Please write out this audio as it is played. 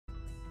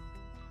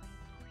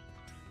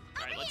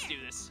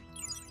do this.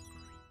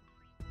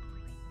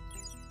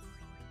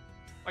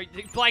 Are you,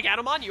 Black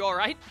Adamon, you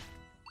alright?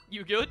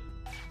 You good?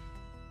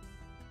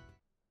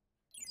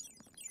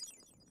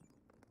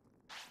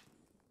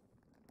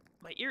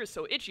 My ear is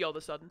so itchy all of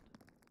a sudden.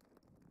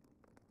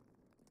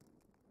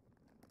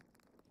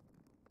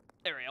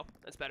 There we go.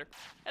 That's better.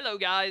 Hello,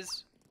 guys.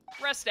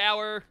 Rest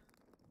hour.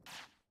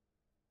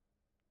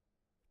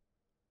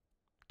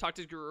 Talk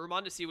to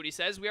Gurumon to see what he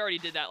says. We already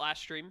did that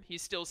last stream. He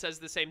still says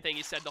the same thing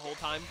he said the whole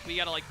time. We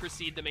gotta, like,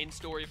 proceed the main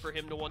story for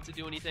him to want to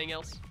do anything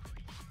else.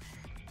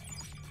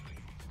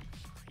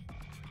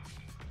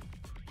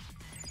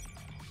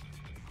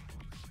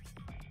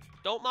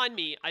 Don't mind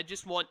me. I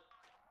just want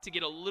to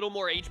get a little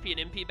more HP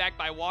and MP back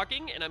by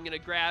walking, and I'm gonna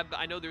grab...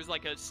 I know there's,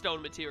 like, a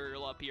stone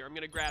material up here. I'm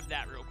gonna grab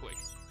that real quick.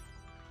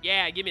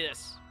 Yeah, give me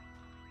this.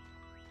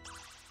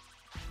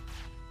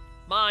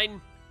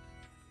 Mine.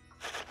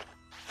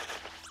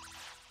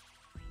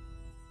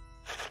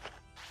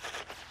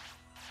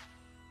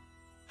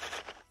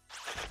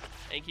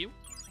 Thank you.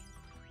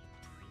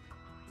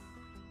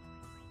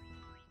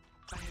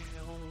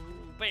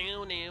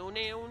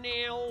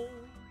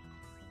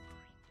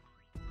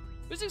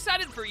 Who's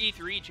excited for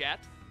E3, chat?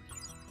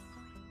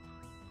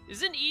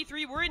 Isn't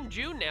E3... We're in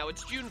June now.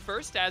 It's June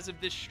 1st as of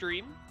this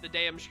stream, the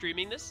day I'm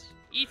streaming this.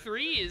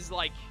 E3 is,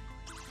 like,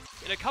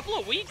 in a couple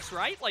of weeks,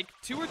 right? Like,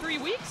 2 or 3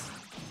 weeks?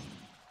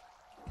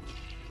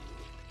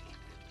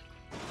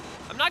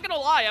 I'm not gonna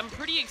lie, I'm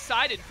pretty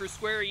excited for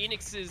Square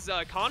Enix's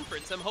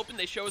conference. I'm hoping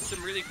they show us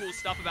some really cool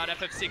stuff about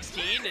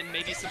FF16 and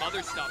maybe some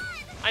other stuff.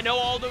 I know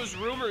all those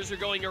rumors are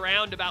going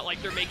around about,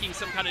 like, they're making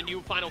some kind of new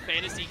Final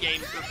Fantasy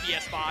game for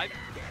PS5.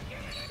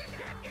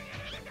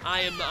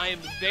 I am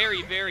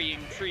very, very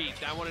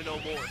intrigued. I want to know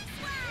more.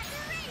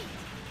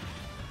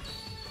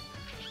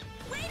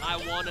 I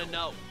want to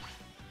know.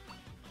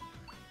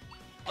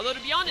 Although,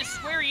 to be honest,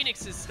 Square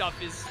Enix's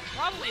stuff is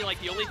probably, like,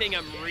 the only thing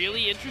I'm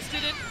really interested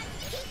in.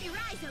 Keep your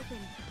eyes open.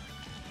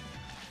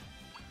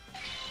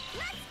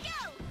 Let's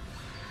go.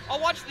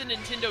 I'll watch the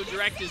Nintendo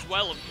Direct as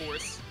well, of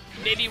course.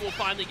 Maybe we'll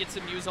finally get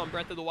some news on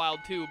Breath of the Wild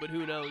 2, but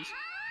who knows.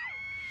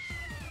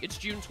 It's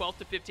June 12th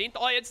to 15th.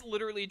 Oh, it's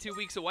literally 2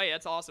 weeks away.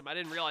 That's awesome. I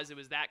didn't realize it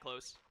was that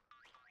close.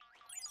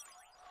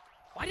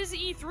 Why does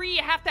E3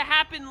 have to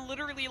happen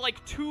literally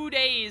like 2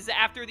 days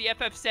after the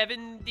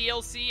FF7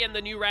 DLC and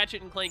the new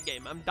Ratchet & Clank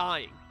game? I'm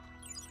dying.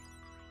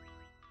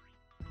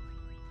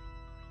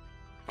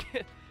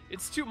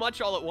 It's too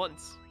much all at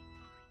once.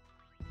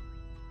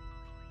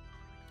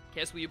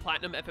 Guess, will you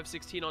platinum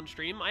FF16 on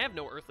stream? I have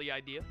no earthly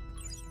idea.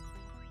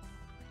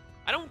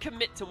 I don't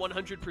commit to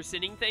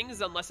 100%ing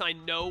things unless I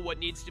know what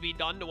needs to be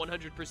done to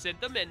 100%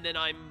 them, and then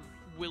I'm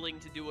willing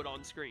to do it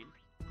on screen.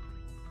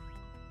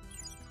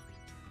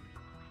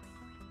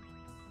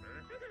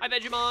 Hi,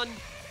 Vegemon.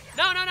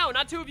 No,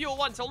 not 2 of you at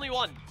once, only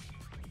 1.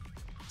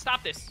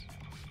 Stop this.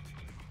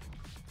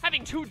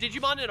 Having 2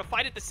 Digimon in a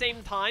fight at the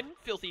same time?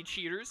 Filthy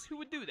cheaters. Who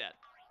would do that?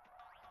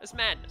 That's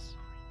madness.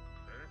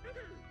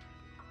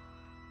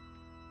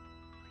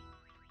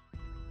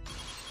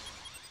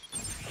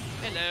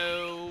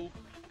 Hello.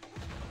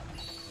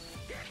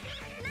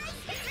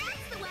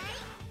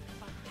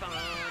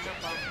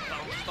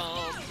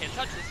 Can't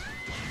touch this.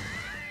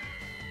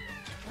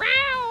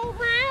 Row,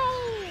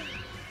 row.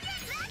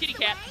 Kitty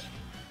cat.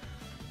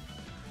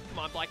 Come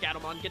on, Black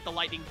Adamon, get the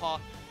lightning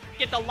paw.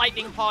 Get the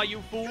lightning paw,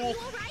 you fool.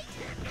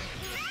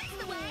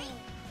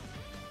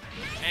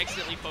 I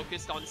accidentally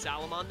focused on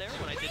Salamon there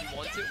when I didn't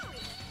want to.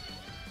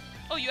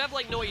 Oh, you have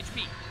like no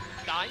HP.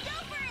 Die.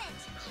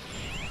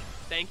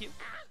 Thank you.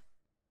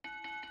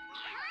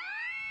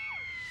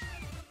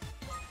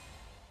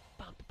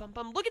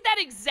 Look at that,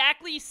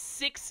 exactly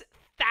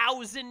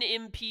 6,000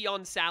 MP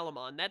on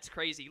Salamon. That's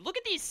crazy. Look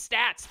at these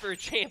stats for a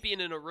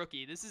champion and a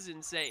rookie. This is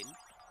insane.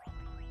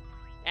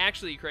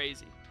 Actually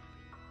crazy.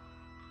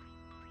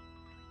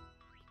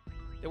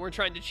 They weren't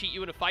trying to cheat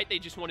you in a fight. They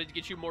just wanted to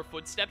get you more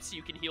footsteps so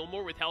you can heal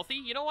more with healthy.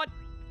 You know what?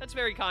 That's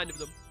very kind of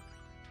them.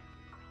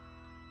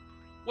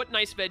 What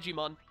nice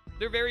Vegemon.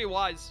 They're very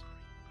wise.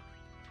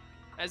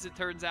 As it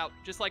turns out.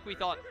 Just like we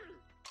thought.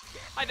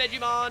 Hi,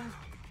 Vegemon.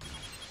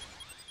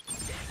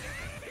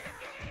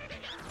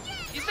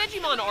 These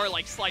Vegemon are,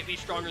 like, slightly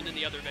stronger than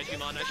the other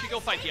Vegemon. I should go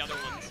fight the other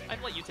ones.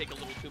 I've let you take a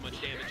little too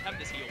much damage. Have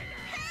this heal.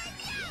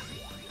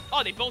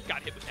 Oh, they both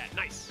got hit with that.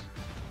 Nice.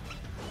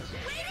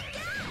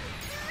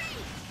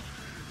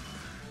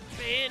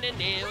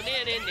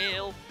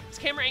 This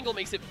camera angle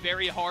makes it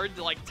very hard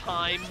to, like,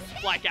 time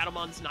Black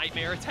Adamon's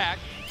nightmare attack.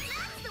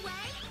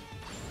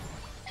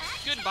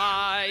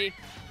 Goodbye.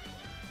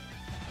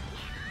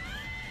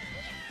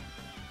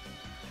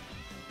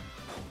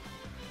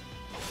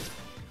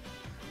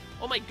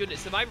 Oh my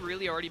goodness, have I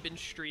really already been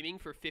streaming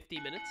for 50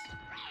 minutes?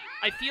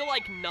 I feel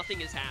like nothing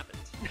has happened.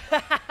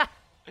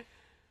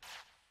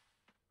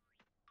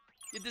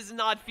 It does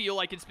not feel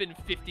like it's been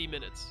 50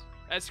 minutes.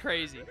 That's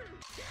crazy.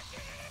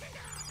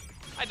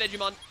 Hi,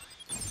 Vegemon.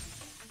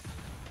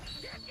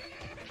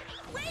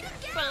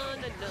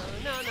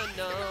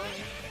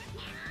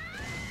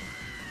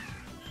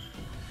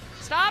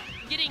 Stop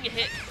getting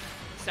hit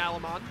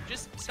Salamon.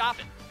 Just stop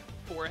it.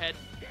 Forehead.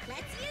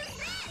 Let's use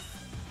this.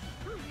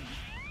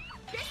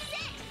 This is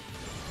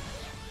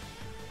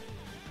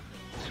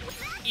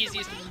it.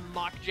 Easiest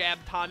mock jab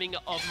timing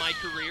of my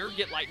career.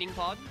 Get lightning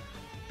pod.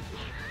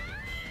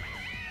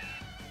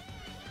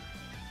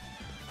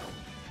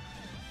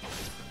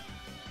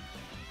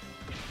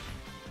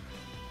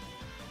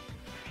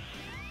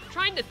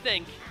 Trying to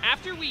think.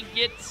 After we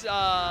get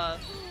to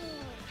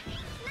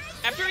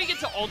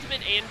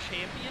Ultimate and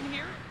Champion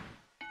here,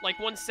 like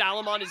once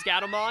Salamon is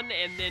Gatomon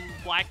and then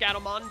Black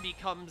Gatomon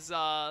becomes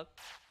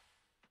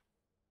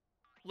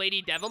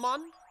Lady Devamon,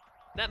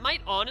 that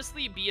might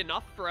honestly be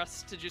enough for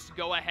us to just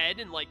go ahead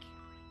and like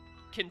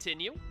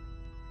continue.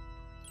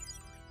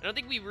 I don't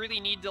think we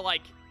really need to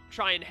like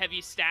try and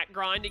heavy stat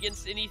grind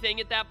against anything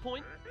at that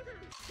point.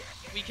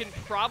 We can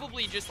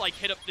probably just like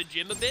hit up the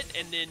gym a bit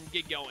and then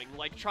get going.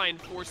 Like try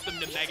and force them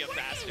to mega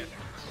faster.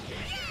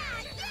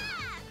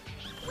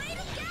 Way to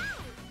go.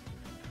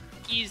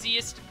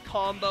 Easiest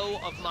combo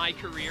of my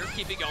career.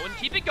 Keep it going.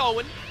 Keep it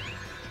going.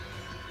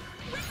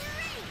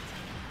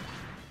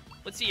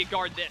 Let's see you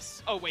guard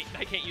this. Oh, wait.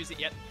 I can't use it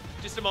yet.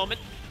 Just a moment.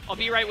 I'll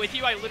be right with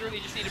you. I literally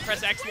just need to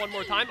press X one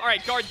more time. All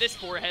right, guard this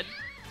forehead.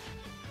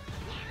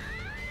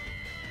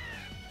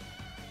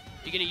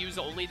 You gonna use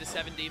only the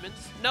 7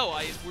 demons? No,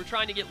 we're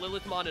trying to get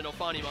Lilithmon and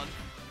Ophanimon.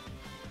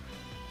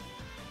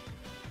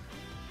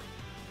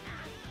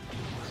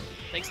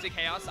 Thanks to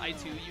Chaos, I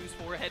too use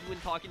forehead when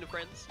talking to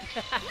friends.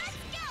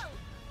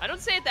 I don't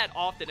say it that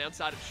often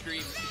outside of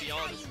streams, to be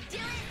honest.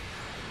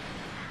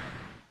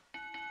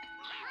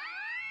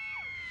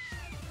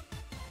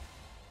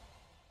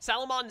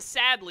 Salamon,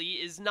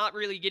 sadly, is not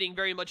really getting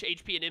very much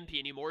HP and MP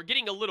anymore.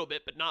 Getting a little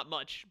bit, but not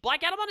much.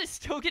 Black Gatomon is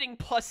still getting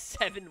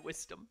 +7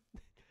 wisdom.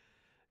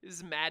 This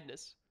is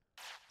madness.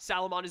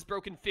 Salamon has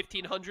broken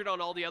 1500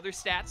 on all the other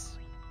stats.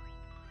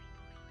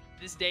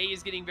 This day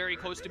is getting very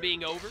close to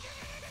being over.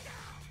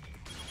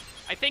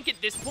 I think at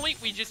this point,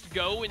 we just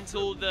go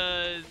until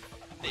the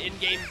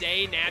in-game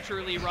day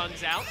naturally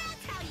runs out.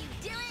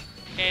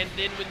 And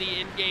then when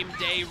the in-game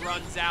day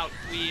runs out,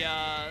 we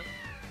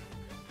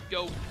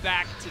go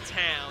back to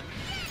town.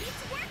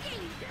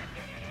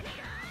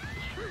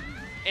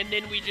 And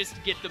then we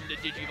just get them to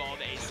Digivolve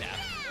ASAP.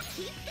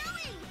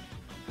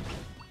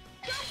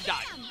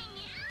 Die.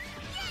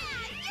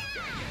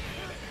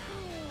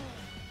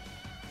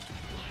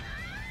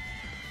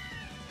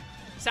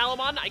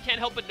 Salamon, I can't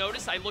help but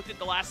notice, I looked at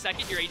the last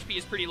second, your HP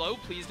is pretty low.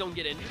 Please don't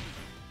get injured.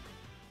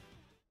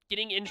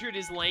 Getting injured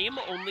is lame.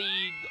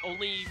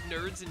 Only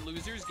nerds and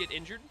losers get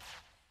injured.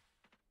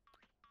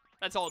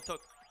 That's all it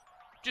took.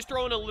 Just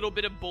throwing a little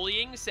bit of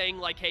bullying, saying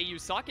like, hey, you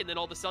suck, and then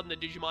all of a sudden the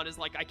Digimon is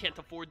like, I can't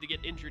afford to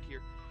get injured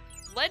here.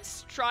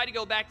 Let's try to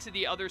go back to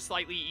the other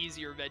slightly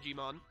easier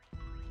Vegemon.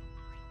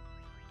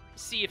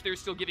 See if they're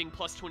still giving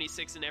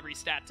 +26 in every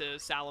stat to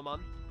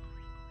Salamon.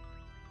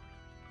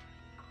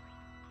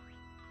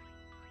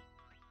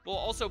 We'll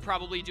also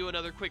probably do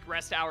another quick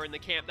rest hour in the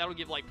camp. That'll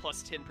give like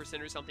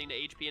 +10% or something to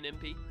HP and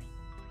MP.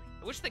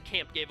 I wish the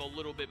camp gave a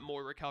little bit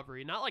more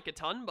recovery. Not like a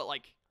ton, but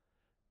like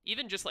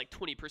even just like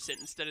 20%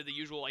 instead of the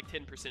usual like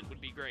 10%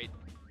 would be great.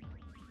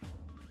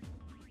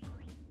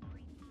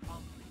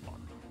 Bum,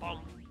 bum,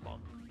 bum,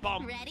 bum,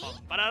 bum, Ready? bum,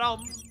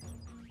 ba-da-dum.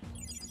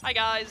 Hi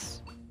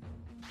guys.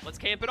 Let's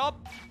camp it up.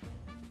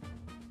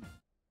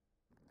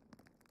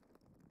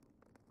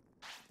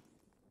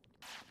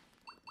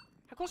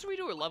 How close are we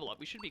to a level up?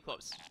 We should be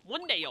close.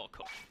 One day I'll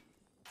cook.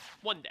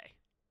 One day.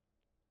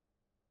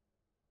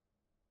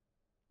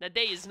 That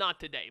day is not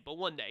today, but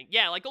one day.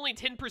 Yeah, like only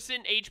 10%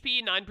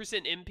 HP,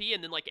 9% MP,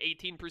 and then like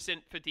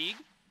 18% fatigue.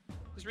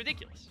 It's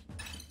ridiculous.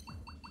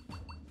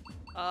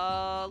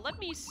 Let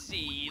me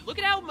see. Look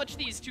at how much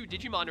these two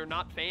Digimon are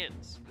not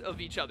fans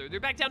of each other. They're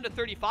back down to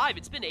 35.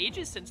 It's been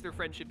ages since their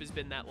friendship has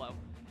been that low.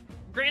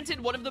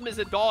 Granted, one of them is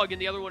a dog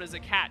and the other one is a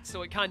cat,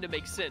 so it kind of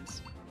makes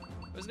sense.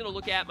 I was gonna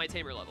look at my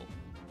tamer level.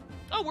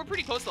 Oh, we're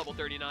pretty close to level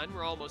 39.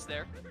 We're almost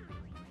there.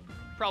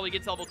 Probably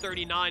get to level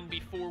 39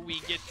 before we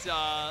get,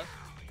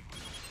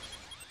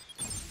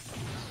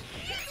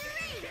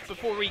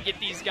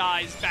 these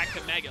guys back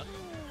to Mega.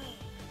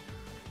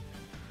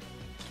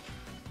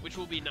 Which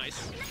will be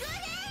nice.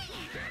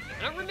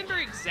 I don't remember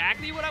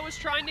exactly what I was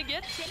trying to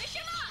get.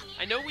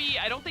 I know we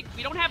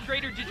don't have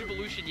Greater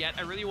Digivolution yet.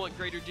 I really want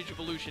Greater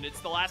Digivolution. It's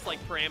the last,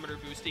 like,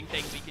 parameter boosting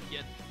thing we can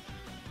get.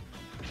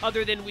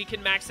 Other than we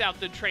can max out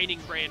the training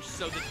branch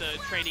so that the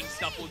training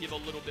stuff will give a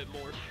little bit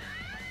more.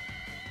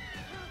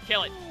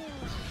 Kill it.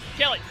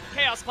 Kill it.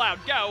 Chaos Cloud,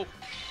 go.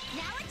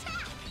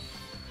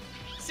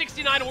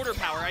 69 order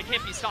power. I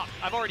can't be stopped.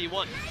 I've already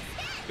won.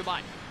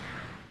 Goodbye.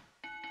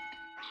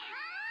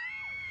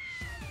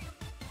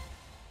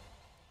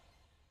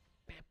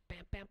 Bam,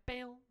 bam, bam,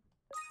 bam.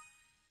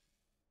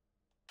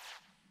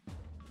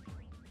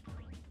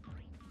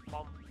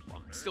 Bum,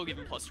 bum. Still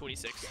giving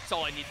 +26. That's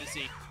all I need to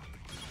see.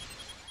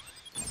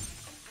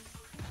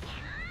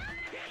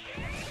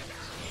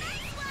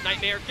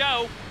 Nightmare,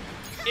 go!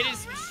 It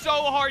is so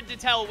hard to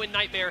tell when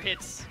Nightmare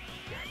hits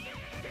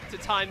to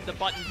time the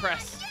button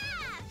press.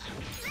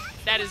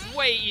 That is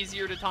way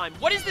easier to time.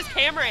 What is this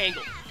camera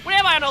angle? What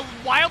am I, on a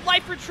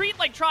wildlife retreat,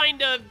 like trying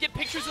to get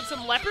pictures of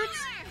some leopards?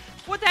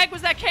 What the heck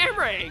was that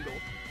camera angle?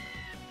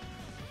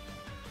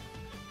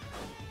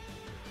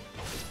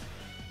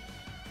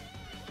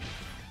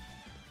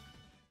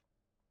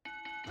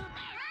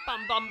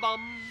 Bum bum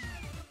bum.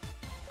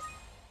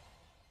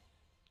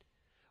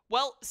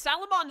 Well,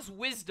 Salamon's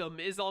wisdom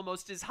is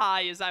almost as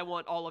high as I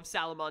want all of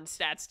Salamon's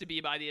stats to be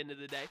by the end of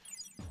the day.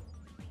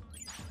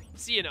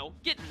 So, you know,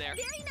 getting there.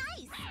 Very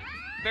nice.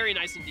 Very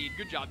nice indeed.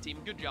 Good job, team.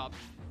 Good job.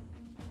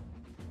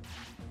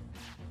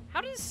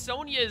 How does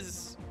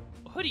Sonia's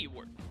hoodie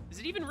work? Is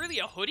it even really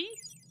a hoodie?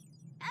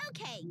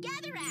 Okay,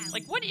 gather round.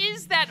 Like, what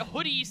is that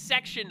hoodie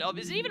section of?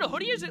 Is it even a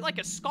hoodie or is it like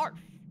a scarf?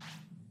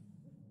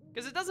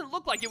 Because it doesn't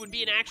look like it would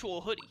be an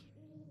actual hoodie.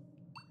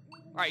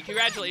 All right,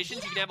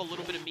 congratulations. You can have a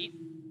little bit of meat.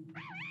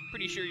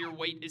 Pretty sure your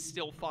weight is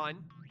still fine.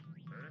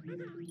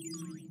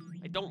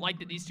 I don't like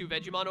that these two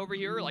Vegemon over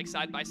here are like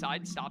side by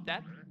side. Stop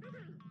that.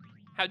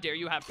 How dare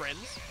you have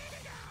friends?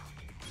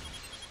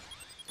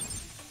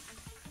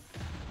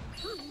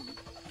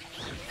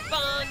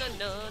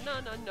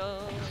 Ba-na-na-na-na-na.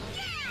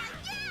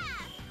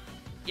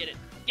 Get it.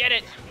 Get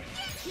it.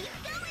 Keep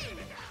going.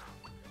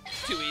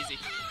 Too easy.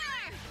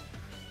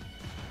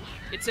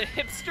 It's a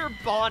hipster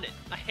bonnet.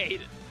 I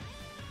hate it.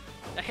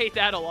 I hate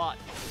that a lot.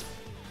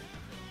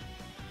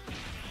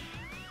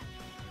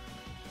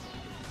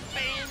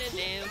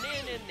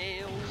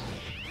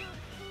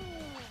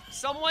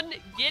 Someone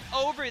get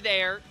over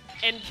there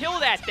and kill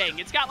that thing.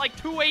 It's got like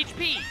 2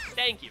 HP.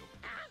 Thank you.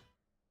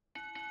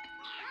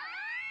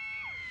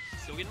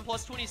 Still getting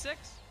plus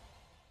 26.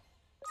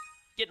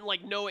 Getting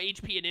like no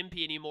HP and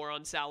MP anymore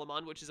on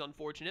Salamon, which is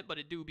unfortunate, but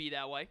it do be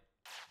that way.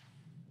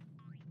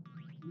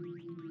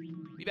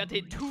 We about to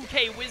hit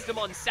 2k wisdom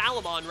on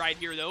Salamon right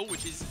here though,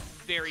 which is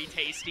very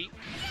tasty.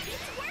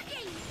 It's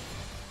working.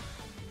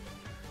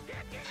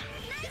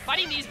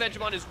 Fighting these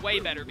Vegemon is way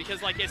better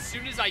because, like, as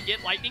soon as I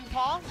get Lightning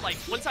Paw, like,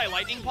 once I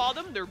Lightning Paw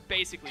them, they're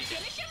basically dead.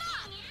 Finish him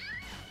off.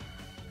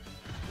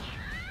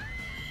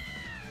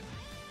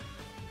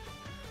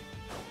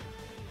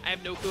 I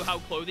have no clue how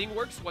clothing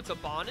works. What's a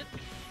bonnet?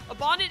 A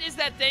bonnet is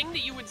that thing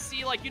that you would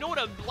see, like, you know what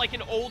a, like,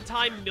 an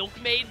old-time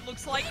milkmaid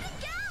looks like?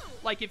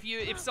 Like,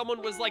 if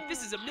someone was like,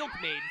 this is a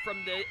milkmaid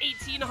from the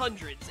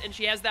 1800s, and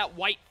she has that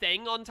white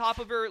thing on top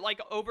of her, like,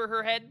 over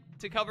her head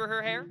to cover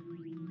her hair?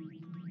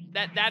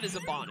 That is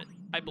a bonnet,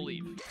 I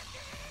believe.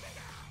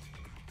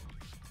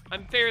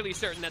 I'm fairly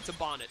certain that's a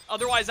bonnet.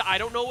 Otherwise, I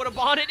don't know what a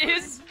bonnet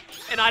is,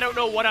 and I don't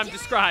know what I'm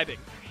describing.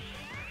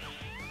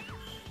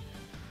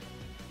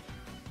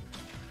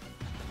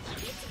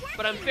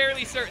 But I'm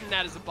fairly certain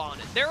that is a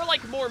bonnet. There are,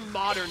 like, more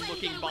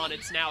modern-looking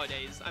bonnets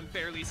nowadays, I'm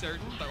fairly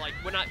certain. But, like,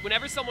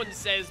 whenever someone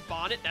says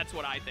bonnet, that's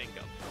what I think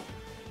of.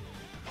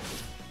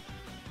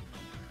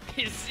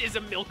 Is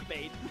a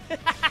milkmaid. You've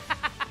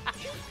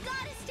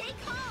gotta stay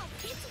calm.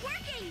 It's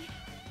working.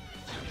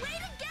 Way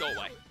to go. Go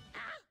away.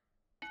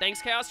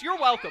 Thanks, Chaos. You're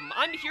welcome.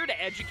 I'm here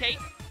to educate.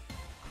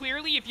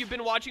 Clearly, if you've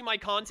been watching my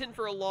content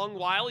for a long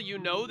while, you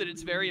know that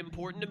it's very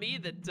important to me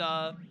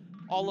that,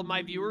 all of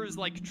my viewers,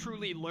 like,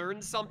 truly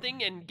learn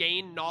something and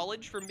gain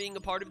knowledge from being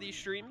a part of these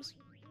streams.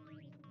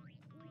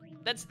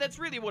 That's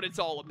really what it's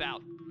all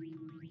about.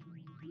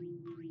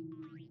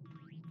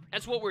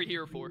 That's what we're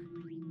here for,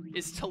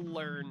 is to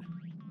learn.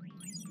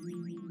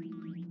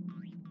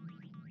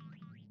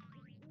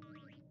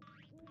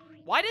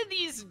 Why do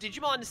these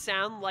Digimon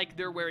sound like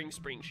they're wearing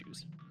spring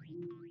shoes?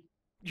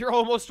 You're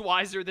almost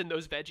wiser than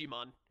those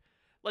Vegemon.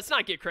 Let's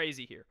not get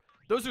crazy here.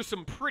 Those are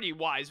some pretty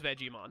wise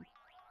Vegemon.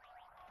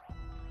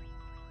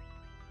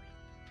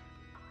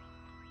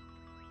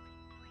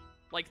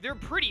 Like, they're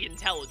pretty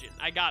intelligent,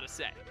 I gotta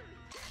say.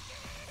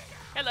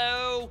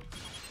 Hello!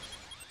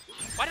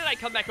 Why did I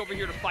come back over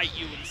here to fight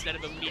you instead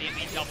of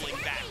immediately doubling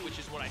back, which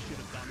is what I should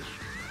have done?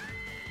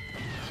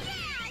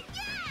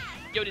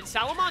 Yo, did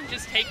Salamon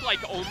just take,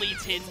 like, only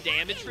 10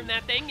 damage from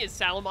that thing? Is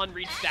Salamon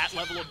reached that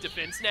level of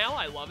defense now?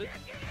 I love it.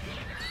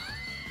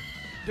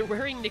 They're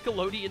wearing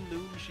Nickelodeon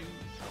Moon shoes.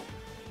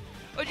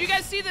 Oh, did you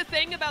guys see the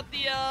thing about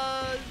the,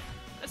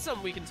 That's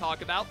something we can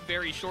talk about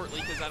very shortly,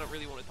 because I don't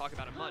really want to talk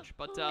about it much.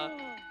 But,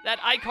 that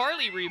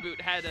iCarly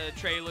reboot had a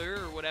trailer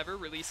or whatever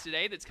released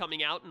today that's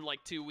coming out in,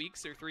 like, 2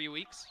 weeks or 3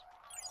 weeks.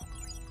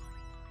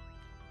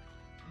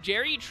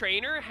 Jerry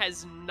Trainer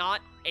has not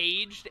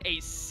aged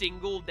a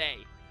single day.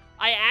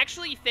 I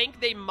actually think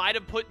they might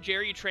have put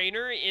Jerry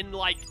Trainer in,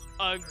 like,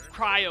 a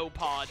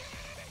cryopod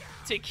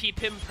to keep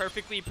him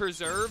perfectly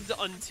preserved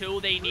until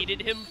they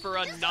needed him for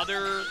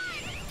another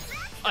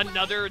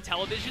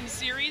television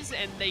series,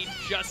 and they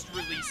just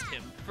released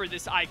him for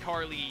this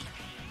iCarly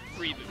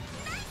reboot.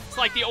 It's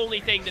like the only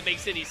thing that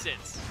makes any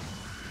sense.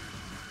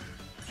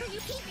 So you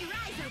keep your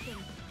eyes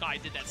open. Oh, I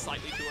did that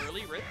slightly too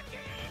early, Rip.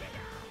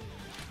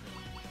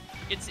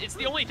 It's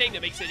the only thing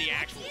that makes any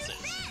actual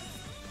sense.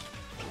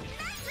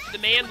 The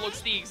man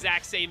looks the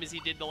exact same as he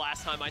did the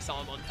last time I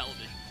saw him on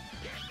television.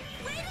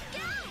 Way to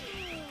go.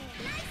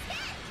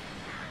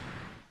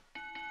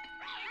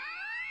 Nice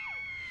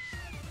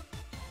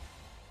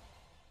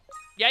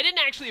hit. Yeah, I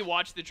didn't actually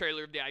watch the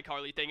trailer of the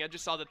iCarly thing. I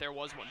just saw that there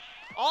was one.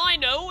 All I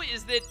know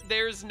is that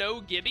there's no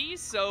Gibby,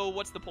 so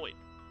what's the point?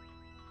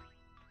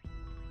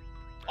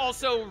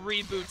 Also,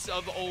 reboots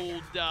of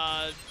old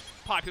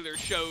popular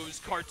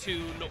shows,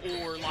 cartoon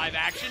or live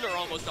action, are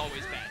almost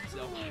always bad,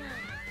 so...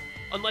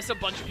 Unless a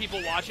bunch of people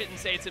watch it and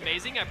say it's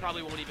amazing, I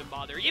probably won't even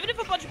bother. Even if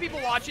a bunch of people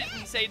watch it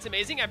and say it's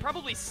amazing, I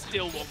probably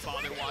still won't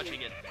bother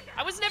watching it.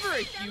 I was never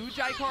a huge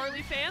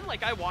iCarly fan.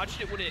 Like, I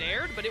watched it when it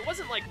aired, but it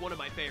wasn't, like, one of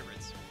my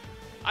favorites.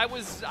 I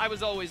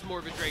was always more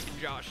of a Drake and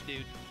Josh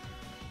dude.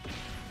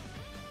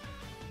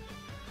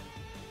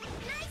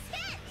 Nice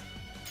hit.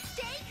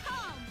 Stay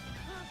calm.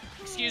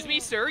 Excuse me,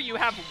 sir, you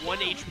have 1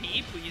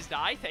 HP. Please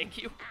die. Thank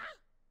you.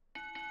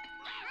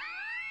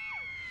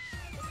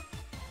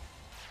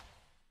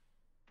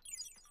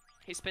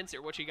 Hey,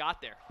 Spencer, what you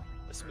got there?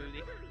 A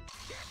smoothie.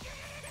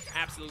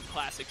 Absolute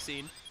classic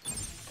scene.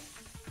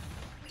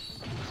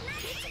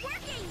 It's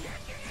working.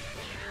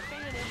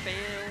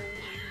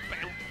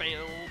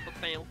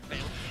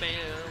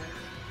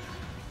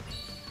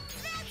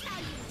 That's how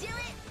you do it.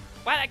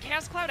 Wow, that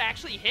Chaos Cloud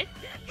actually hit?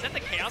 Is that the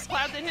Chaos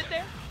Cloud that hit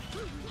there?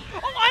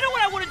 Oh, I know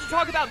what I wanted to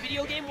talk about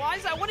video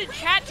game-wise. I wanted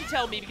chat to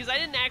tell me because I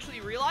didn't actually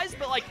realize,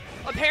 but, like,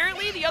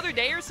 apparently the other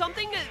day or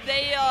something,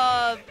 they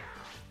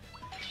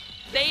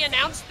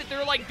announced that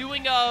they're, like,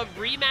 doing a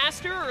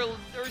remaster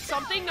or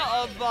something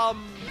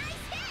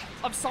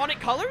of Sonic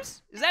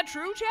Colors. Is that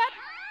true, chat?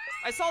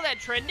 I saw that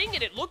trending,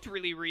 and it looked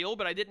really real,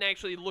 but I didn't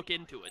actually look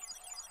into it.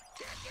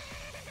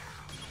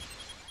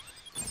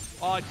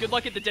 Oh, good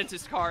luck at the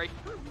dentist, Kari.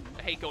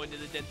 I hate going to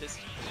the dentist.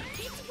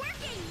 It's working.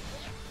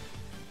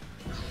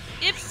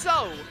 If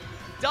so,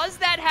 does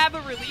that have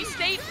a release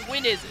date?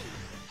 When is it?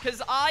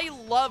 Because I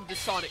loved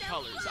Sonic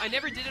Colors. I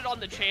never did it on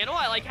the channel.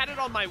 I, like, had it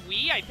on my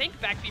Wii, I think,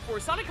 back before.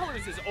 Sonic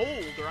Colors is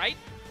old, right?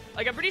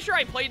 Like, I'm pretty sure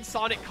I played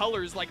Sonic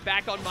Colors, like,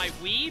 back on my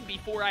Wii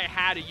before I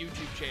had a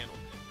YouTube channel.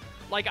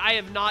 Like, I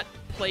have not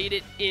played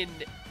it in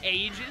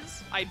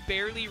ages. I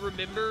barely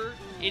remember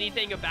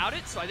anything about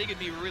it, so I think it'd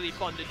be really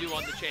fun to do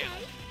on the channel.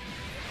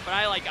 But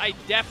I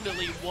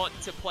definitely want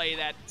to play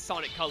that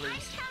Sonic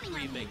Colors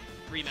remake,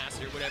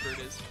 remaster, whatever it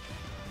is.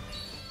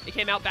 It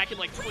came out back in,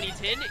 like,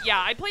 2010. Yeah,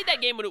 I played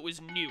that game when it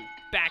was new,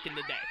 back in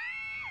the day.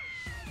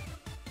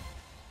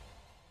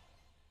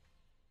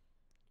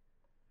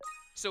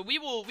 So we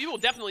will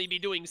definitely be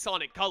doing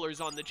Sonic Colors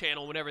on the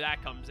channel whenever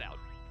that comes out.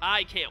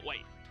 I can't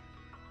wait.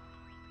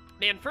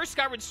 Man, first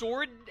Skyward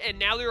Sword, and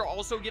now they're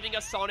also giving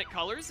us Sonic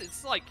Colors.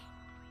 It's, like,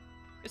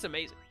 it's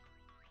amazing.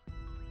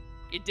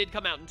 It did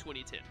come out in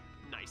 2010.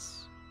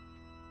 Nice.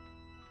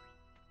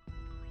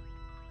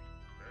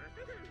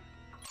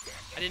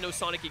 I didn't know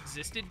Sonic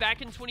existed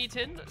back in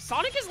 2010.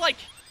 Sonic is, like,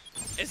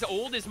 as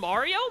old as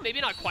Mario?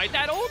 Maybe not quite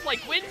that old? Like,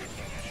 when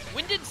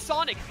did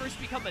Sonic first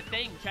become a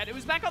thing, chat? It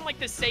was back on, like,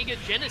 the Sega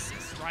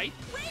Genesis, right?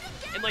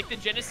 And, like, the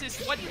Genesis,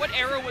 what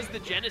era was the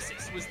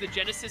Genesis? Was the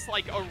Genesis,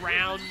 like,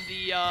 around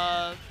the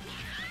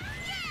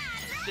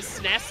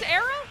SNES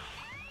era?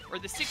 Or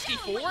the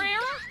 64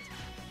 era?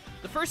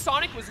 The first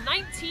Sonic was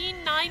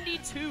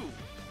 1992.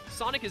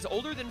 Sonic is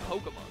older than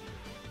Pokemon.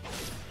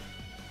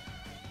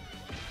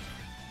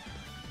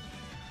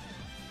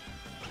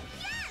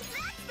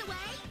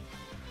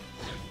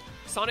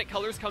 Sonic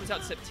Colors comes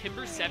out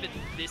September 7th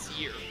this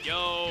year.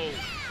 Yo,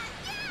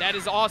 that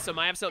is awesome.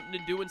 I have something to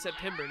do in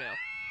September now.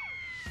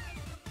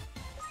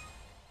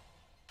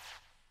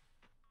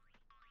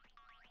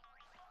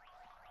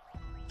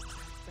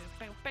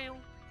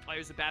 Oh,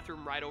 there's a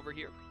bathroom right over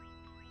here.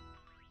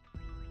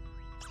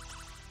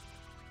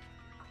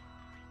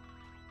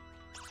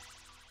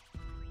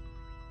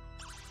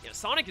 Yeah,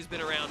 Sonic has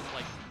been around,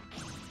 like,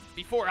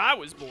 before I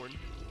was born.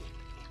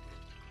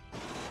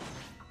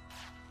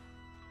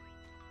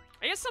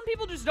 I guess some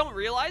people just don't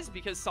realize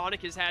because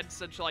Sonic has had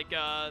such, like,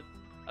 a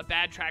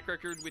bad track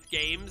record with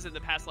games in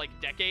the past, like,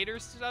 decade or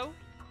so.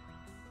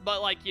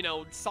 But, like, you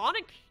know,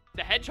 Sonic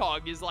the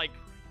Hedgehog is, like,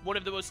 one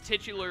of the most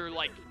titular,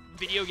 like,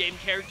 video game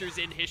characters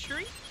in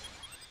history.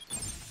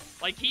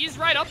 Like, he's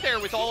right up there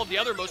with all of the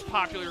other most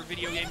popular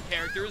video game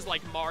characters,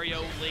 like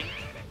Mario, Link,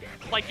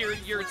 like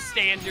your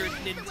standard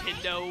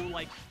Nintendo,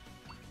 like,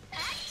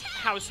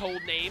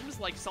 household names.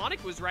 Like,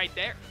 Sonic was right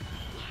there.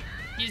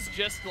 He's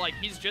just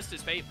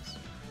as famous.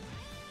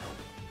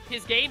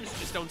 His games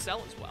just don't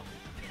sell as well.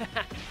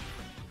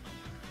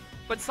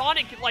 But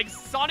Sonic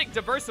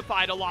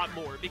diversified a lot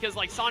more because,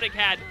 like, Sonic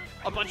had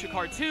a bunch of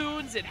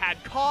cartoons, it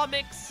had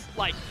comics,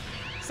 like,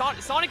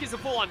 Sonic is a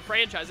full-on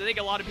franchise. I think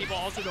a lot of people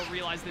also don't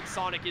realize that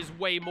Sonic is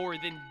way more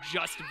than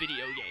just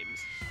video games.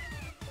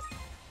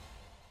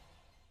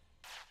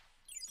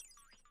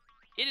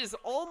 It is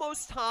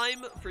almost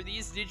time for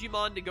these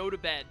Digimon to go to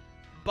bed,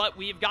 but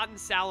we've gotten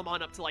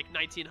Salamon up to, like,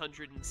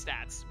 1900 in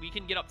stats. We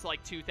can get up to,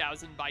 like,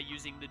 2000 by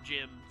using the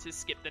gym to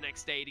skip the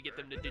next day to get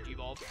them to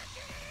Digivolve.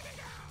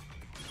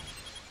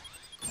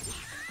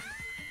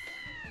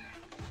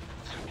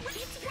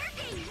 It's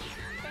working.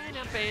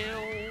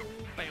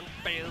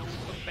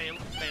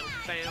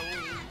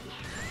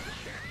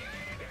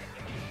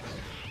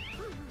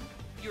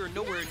 You're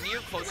nowhere near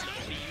close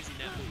enough to be using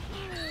that move.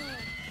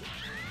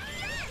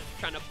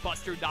 Trying to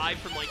buster dive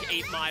from like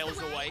 8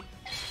 miles away.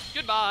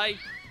 Goodbye.